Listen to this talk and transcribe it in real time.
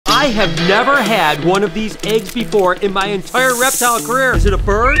I have never had one of these eggs before in my entire reptile career. Is it a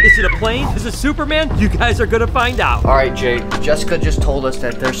bird? Is it a plane? Is it Superman? You guys are gonna find out. All right, Jay. Jessica just told us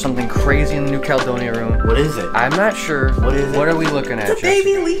that there's something crazy in the New Caledonia room. What is it? I'm not sure. What is it? What are we looking at, It's a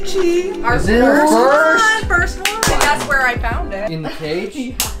baby lychee. Our Is it our first? First one. That's where I found it. In the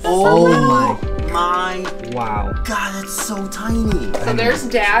cage? Oh my Wow. God, it's so tiny. So there's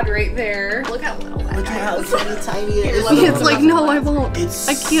Dad right there. Look how little that Look guy at is. how tiny it is. It's like, no, I won't. It's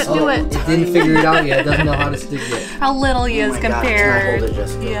I can't so do it. It didn't figure it out yet. It doesn't know how to stick yet. How little he is my God, compared. can I hold it,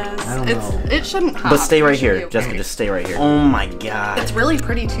 Jessica? Yes. I don't know. It shouldn't hop. But stay right It should here, be okay. Jessica. Just stay right here. Oh my God. It's really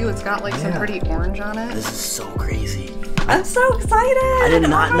pretty too. It's got like some pretty orange on it. This is so crazy. I'm so excited. I did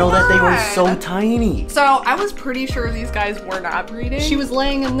not know that they were so tiny. So I was pretty sure these guys were not breeding. She was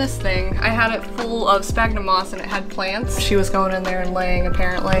laying in this thing. I had it full of sphagnum moss and it had plants. She was going in there and laying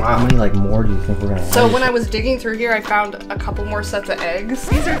apparently. Wow. How many like more do you think we're gonna So lay? when I was digging through here, I found a couple more sets of eggs.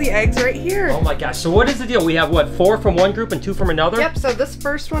 These are the eggs right here. Oh my gosh, so what is the deal? We have what, 4 from one group and 2 from another? Yep, so this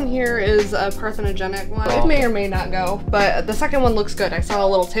first one here is a parthenogenic one. Oh, It may or may not go, but the second one looks good. I saw a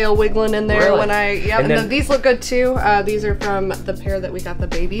little tail wiggling in there Really? when I, yep, And and then- then these look good too. These are from the pair that we got the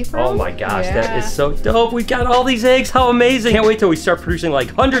baby from. Oh my gosh, that Yeah. is so dope. We got all these eggs, how amazing. Can't wait till we start producing like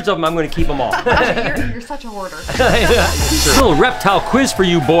hundreds of them. I'm gonna keep them all. You're such a hoarder. Little reptile quiz for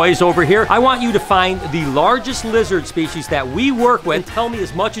you boys over here. I want you to find the largest lizard species that we work with and tell me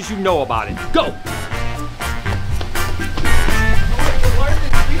as much as you know about it. Go!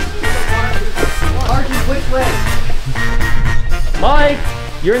 Which way? Mike,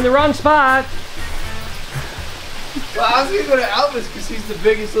 you're in the wrong spot. Well, I was gonna go to Elvis because he's the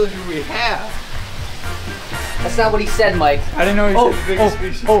biggest lizard we have. That's not what he said, Mike. I didn't know he said the biggest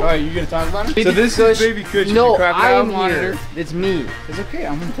species. All right, you gonna talk about it? So this is Baby Kush, No, the crocodile I'm monitor. here. It's me. It's okay.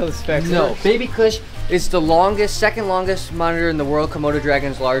 I'm gonna tell the specs. No, first. Baby Kush is the longest, second longest monitor in the world. Komodo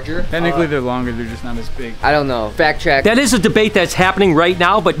dragon's larger. Technically, they're longer. They're just not as big. I don't know. Fact check. That is a debate that's happening right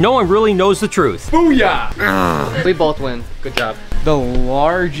now, but no one really knows the truth. Booyah! We both win. Good job. The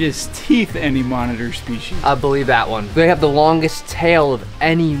largest teeth any monitor species. I believe that one. They have the longest tail of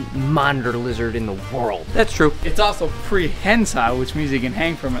any monitor lizard in the world. That's true. It's also prehensile, which means they can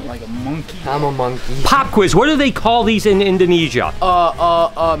hang from it like a monkey. I'm a monkey. Pop quiz, what do they call these in Indonesia?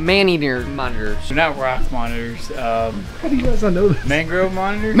 Man-eater monitors. They're not rock monitors. How do you guys not know this? Mangrove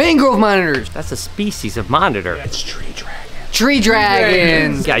monitors? Mangrove monitors. That's a species of monitor. It's tree dragon. Tree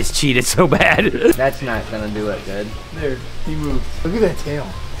dragons. You guys cheated so bad. That's not gonna do it good. There, he moved. Look at that tail.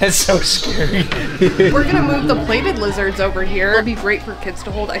 That's so scary. We're gonna move the plated lizards over here. It'll be great for kids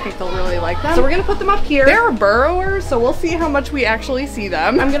to hold. I think they'll really like them. So we're gonna put them up here. They're burrowers, so we'll see how much we actually see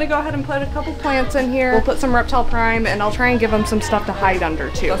them. I'm gonna go ahead and put a couple plants in here. We'll put some reptile prime, and I'll try and give them some stuff to hide under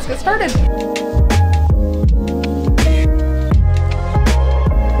too. Let's get started.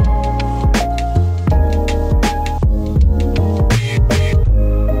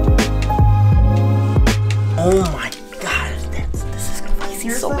 Oh my God, this is crazy.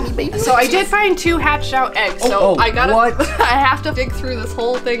 So many babies. So I did find 2 hatched out eggs, so I gotta, I have to dig through this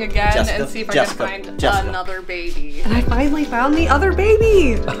whole thing again Jessica, and see if I Jessica, can find Jessica. another baby. And I finally found the other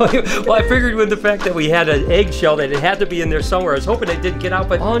baby. Well, I figured with the fact that we had an eggshell that it had to be in there somewhere. I was hoping it didn't get out,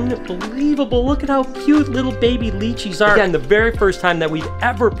 but unbelievable. Look at how cute little baby lychees are. Again, the very first time that we've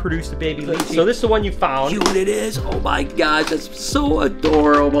ever produced a baby lychee. So this is the one you found. Cute it is. Oh my gosh, that's so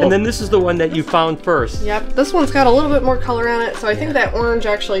adorable. And then this is the one that you found first. Yep, this one's got a little bit more color on it, so I think that orange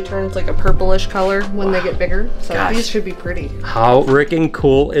actually turns like a purplish color when they get bigger. So Gosh. these should be pretty. How freaking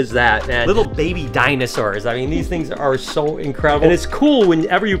cool is that, man? Little baby dinosaurs. I mean, these things are so incredible. And it's cool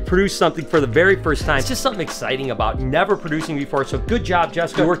whenever you produce something for the very first time. It's just something exciting about never producing before. So good job,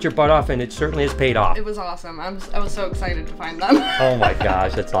 Jessica. You worked your butt off, and it certainly has paid off. It was awesome. I was so excited to find them. Oh my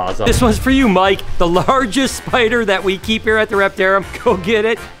gosh, that's awesome. This one's for you, Mike. The largest spider that we keep here at the Reptarium. Go get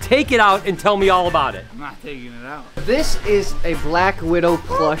it, take it out, and tell me all about it. I'm not taking it out. This is a black widow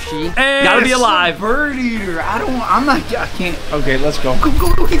plushie. And gotta be alive. Bird eater. I can't. Okay, let's go.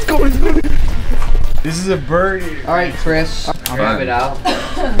 Go. He's going. This is a bird eater. All right, Chris. Grab it out.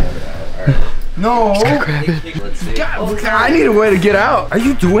 No. Let's see. God, I need a way to get out. Are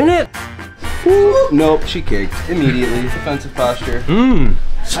you doing it? Nope, she kicked immediately. Defensive posture.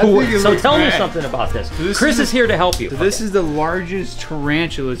 So think it looks tell me bad. something about this. this Chris is is here to help you. So this is the largest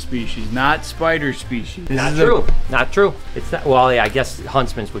tarantula species, not spider species. This Not is true. Not true. It's not. Well, yeah, I guess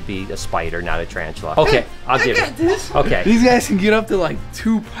huntsman's would be a spider, not a tarantula. Okay, I'll give it. Okay. These guys can get up to like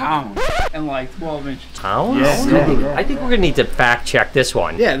 2 pounds and like 12 inches. Pounds? Yeah. I think we're gonna need to fact check this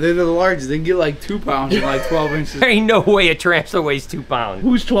one. Yeah, they're the largest. They can get like 2 pounds and like 12 inches. There ain't no way a tarantula weighs 2 pounds.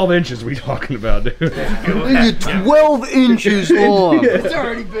 Whose 12 inches we talking about, dude? 12 inches long. It's alright.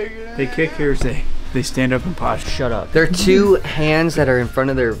 already bigger. They kick here, they stand up and posture. Shut up. Their two hands that are in front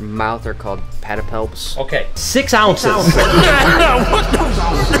of their mouth are called pedipalps. Okay, 6 ounces.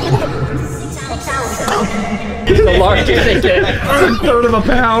 The largest they get. It's a third of a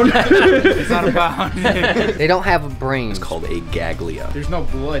pound. It's not a pound. They don't have a brain. It's called a gaglia. There's no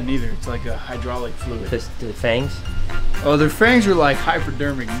blood neither. It's like a hydraulic fluid. The fangs? Oh, their fangs are like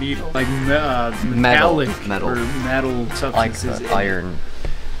hypodermic needle, like metallic Metal. or metal Like substances. iron.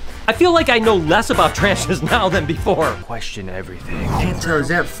 I feel like I know less about tarantulas now than before. Question everything. Can't tell, is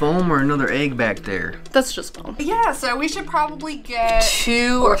that foam or another egg back there? That's just foam. Yeah, so we should probably get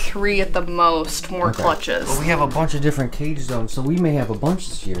 2 or 3 at the most more clutches. Well, we have a bunch of different cage zones, so we may have a bunch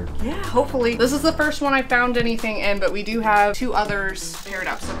this year. Yeah, hopefully. This is the first one I found anything in, but we do have 2 others paired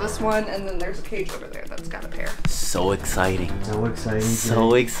up. So this one, and then there's a cage over there that's got a pair. So exciting. So exciting.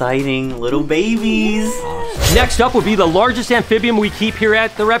 So exciting. Little babies. Next up will be the largest amphibian we keep here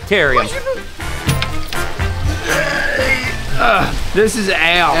at the Reptarium. This is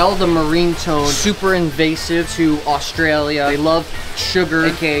Al. Al the marine toad, super invasive to Australia. They love sugar,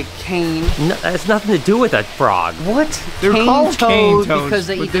 aka cane. No, that has nothing to do with that frog. What? They're called cane toads because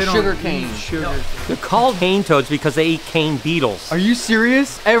they but eat the don't sugar eat cane. sugar. They're called cane toads because they eat cane beetles. Are you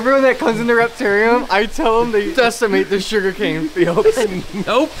serious? Everyone that comes in the Reptarium, I tell them they decimate the sugar cane fields.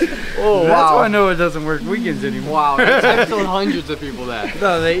 Nope. Oh, That's wow. why I know it doesn't work weekends anymore. Wow, I've told hundreds of people that.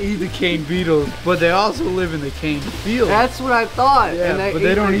 No, they eat the cane beetles, but they also live in the cane field. That's what I thought. Yeah, and but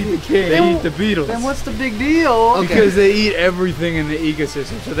they don't eat the cane, they eat the beetles. Then what's the big deal? Because they eat everything in the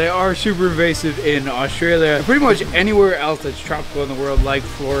ecosystem. So they are super invasive in Australia. And pretty much anywhere else that's tropical in the world, like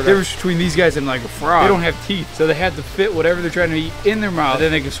Florida. The difference between these guys and like a frog, they don't have teeth. So they have to fit whatever they're trying to eat in their mouth, then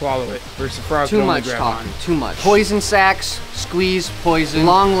they can swallow it. Versus a frog Too can only much grab talking, on. too much. Poison sacs, squeeze, poison.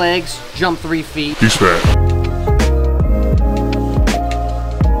 Long legs, jump 3 feet. He's fat.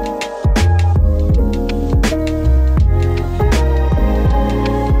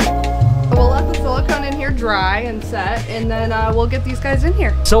 We'll let the silicone in here dry and set, and then we'll get these guys in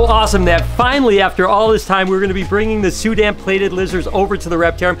here. So awesome that finally, after all this time, we're going to be bringing the Sudan plated lizards over to the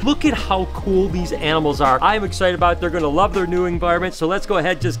Reptarium. Look at how cool these animals are. I'm excited about it. They're going to love their new environment. So let's go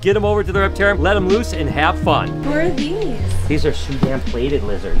ahead, just get them over to the Reptarium, let them loose, and have fun. Who are these? These are Sudan plated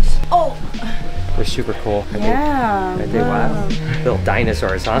lizards. Oh, They're super cool. yeah. Aren't they wild? Little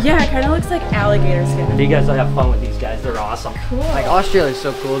dinosaurs, huh? Yeah, it kind of looks like alligator skin. You guys will have fun with these guys. They're awesome. Cool. Like Australia's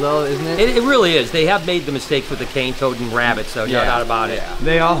so cool though, isn't it? It really is. They have made the mistakes with the cane toad and rabbit, so no doubt about it.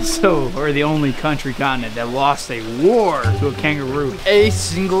 They also are the only country continent that lost a war to a kangaroo. A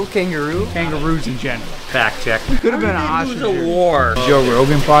single kangaroo? Kangaroos in general. Fact check. Could have been an It was ostrich. a war. Joe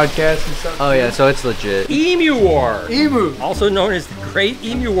Rogan podcast and stuff. Oh yeah, so it's legit. Emu War. Emu. Also known as the Great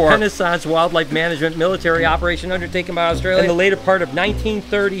Emu War, Renaissance wildlife management military operation undertaken by Australia in the later part of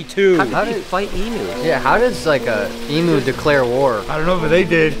 1932. How did it fight emus? Yeah, how does like a emu declare war? I don't know, but they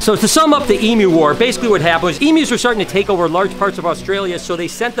did. So to sum up the Emu War, basically what happened was emus were starting to take over large parts of Australia, so they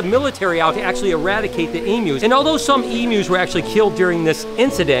sent the military out to actually eradicate the emus. And although some emus were actually killed during this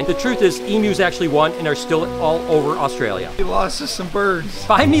incident, the truth is emus actually won and are still all over Australia. He lost us some birds.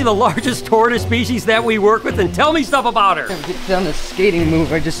 Find me the largest tortoise species that we work with and tell me stuff about her. Get down the skating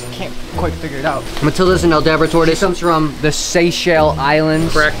move, I just can't quite figure it out. Matilda's an Aldabra tortoise. She comes from the Seychelles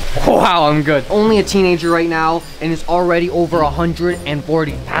Islands. Correct. Wow, I'm good. Only a teenager right now and is already over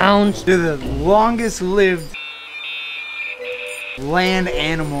 140 pounds. They're the longest lived land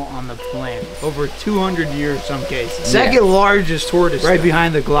animal on the planet. Over 200 years in some cases. Second largest tortoise, right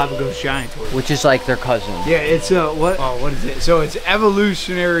behind the Galapagos giant tortoise. Which is like their cousin. Yeah, it's what is it? So it's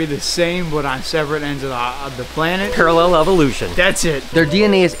evolutionary the same, but on separate ends of the planet. Parallel evolution. That's it. Their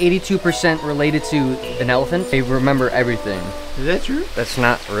DNA is 82% related to an elephant. They remember everything. Is that true? That's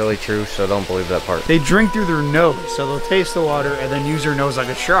not really true, so don't believe that part. They drink through their nose, so they'll taste the water and then use their nose like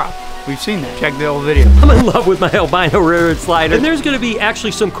a straw. We've seen that. Check the old video. I'm in love with my albino rare slider. And there's going to be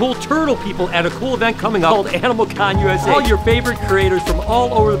actually some cool turtle people at a cool event coming up called Animal Con USA. All your favorite creators from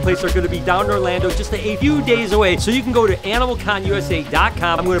all over the place are going to be down in Orlando just a few days away. So you can go to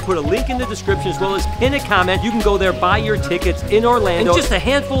animalconusa.com. I'm going to put a link in the description as well as pin a comment. You can go there, buy your tickets in Orlando in just a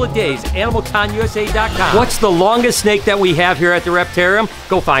handful of days. animalconusa.com. What's the longest snake that we have here at the Reptarium?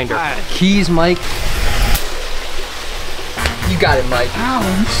 Go find her. Keys, Mike. You got it, Mike.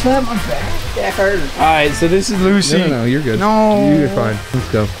 Ow, you slapped my back. That hurt. Alright, so this is Lucy. No, you're good. No. You're fine.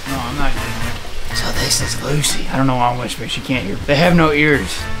 Let's go. No, I'm not getting it. So this is Lucy. I don't know why I'm whispering. She can't hear. They have no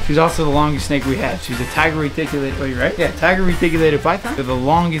ears. She's also the longest snake we have. She's a tiger reticulated. Oh, you're right? Yeah, tiger reticulated python. They're the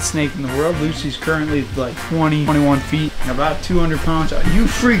longest snake in the world. Lucy's currently like 21 feet. about 200 pounds. Are you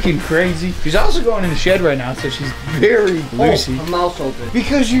freaking crazy? She's also going in the shed right now, so she's very loosey. Her mouth's open.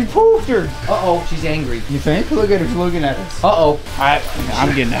 Because you pooped her. Uh-oh, she's angry. You think? Look at her looking at us. Uh-oh.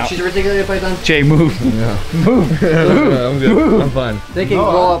 I'm getting out. She's a ridiculous python. Jay, move. Yeah. Move. I'm good. I'm fine. They can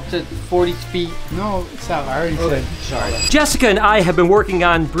grow up to 40 feet. No, stop. I already said. Sorry. Jessica and I have been working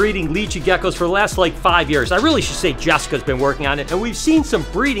on breeding lychee geckos for the last like 5 years. I really should say Jessica's been working on it, and we've seen some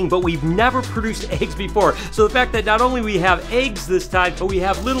breeding, but we've never produced eggs before. So the fact that not only we have eggs this time, but we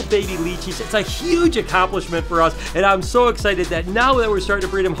have little baby lychees, it's a huge accomplishment for us, and I'm so excited that now that we're starting to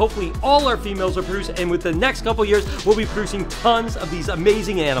breed them, hopefully all our females will produce, and with the next couple years, we'll be producing tons of these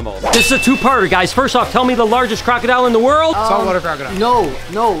amazing animals. This is a two-parter, guys. First off, tell me the largest crocodile in the world. Saltwater crocodile.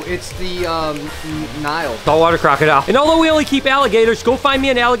 No, it's the Nile. Saltwater crocodile. And although we only keep alligators, go find me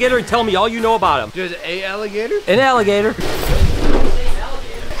an alligator and tell me all you know about them. Just a alligator? An alligator.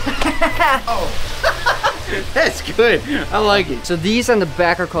 That's good. I like it. So these on the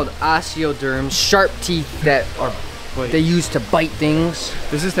back are called osteoderms, sharp teeth that are they use to bite things.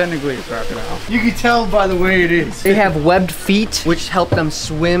 This is technically a crocodile. You can tell by the way it is. They have webbed feet, which help them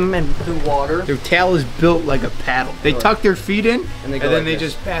swim and through water. Their tail is built like a paddle. They tuck their feet in, and go then like they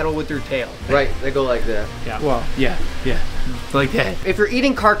this. just paddle with their tail. Right, they go like that. Yeah. Well, yeah. Like that. If you're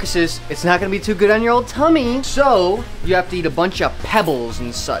eating carcasses, it's not gonna be too good on your old tummy. So you have to eat a bunch of pebbles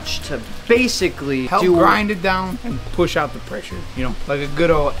and such to basically Help grind it down and push out the pressure. You know, like a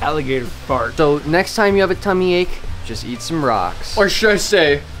good old alligator fart. So next time you have a tummy ache, just eat some rocks. Or should I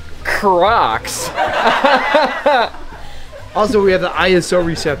say, Crocs. Also, we have the ISO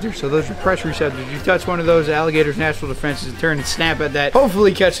receptor, so those are pressure receptors. You touch one of those, alligator's natural defense is to turn and snap at that,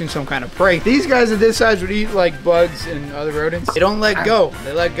 hopefully catching some kind of prey. These guys at this size would eat like bugs and other rodents. They don't let go.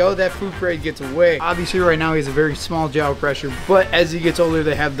 They let go, that food parade gets away. Obviously, right now, he has a very small jaw pressure, but as he gets older,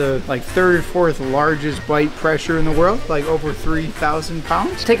 they have the like third or fourth largest bite pressure in the world, like over 3,000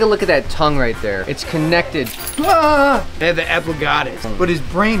 pounds. Take a look at that tongue right there. It's connected. They have the epiglottis, but his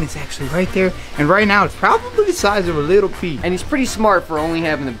brain is actually right there, and right now, it's probably the size of a little pea. And he's pretty smart for only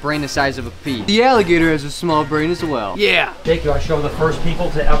having the brain the size of a pea. The alligator has a small brain as well. Yeah. Jake, you want to show the first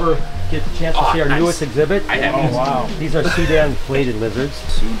people to ever get the chance to see our newest exhibit? I have. Oh, wow. These are Sudan plated lizards.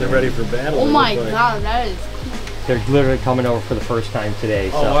 They're ready for battle. Oh my god, that is They're literally coming over for the first time today.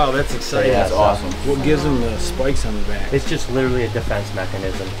 Oh so. wow, that's exciting. Yeah, That's so- awesome. What gives them the spikes on the back? It's just literally a defense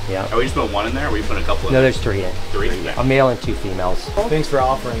mechanism. Yeah. Are we just put one in there, or are we put a couple in No, there? there's 3 in. 3 in there. A male and 2 females. Thanks for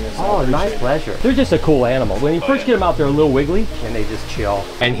offering this. I Oh, my appreciate it. pleasure. They're just a cool animal. When you first get them out, they're a little wiggly, and they just chill.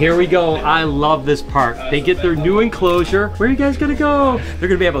 And here we go. I love this part. They get their new enclosure. Where are you guys gonna go? They're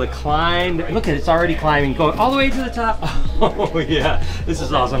gonna be able to climb. Look at it, it's already climbing, going all the way to the top. Oh yeah, this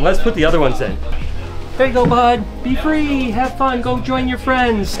is awesome. Let's put the other ones in. There you go, bud. Be free, have fun, go join your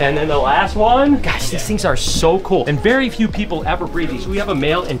friends. And then the last one, gosh, these things are so cool. And very few people ever breed these. We have a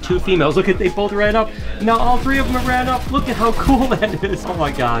male and 2 females. Look at, they both ran up. Now all 3 of them have ran up. Look at how cool that is. Oh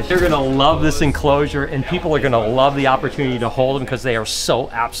my gosh. They're gonna love this enclosure, and people are gonna love the opportunity to hold them because they are so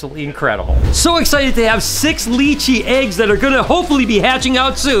absolutely incredible. So excited to have 6 lychee eggs that are gonna hopefully be hatching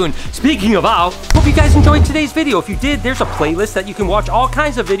out soon. Speaking of out, hope you guys enjoyed today's video. If you did, there's a playlist that you can watch all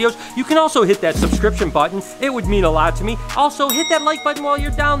kinds of videos. You can also hit that subscription button. It would mean a lot to me. Also, hit that like button while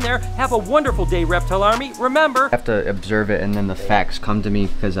you're down there. Have a wonderful day, Reptile Army. Remember, I have to observe it and then the facts come to me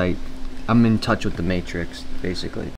because I'm in touch with the matrix, basically.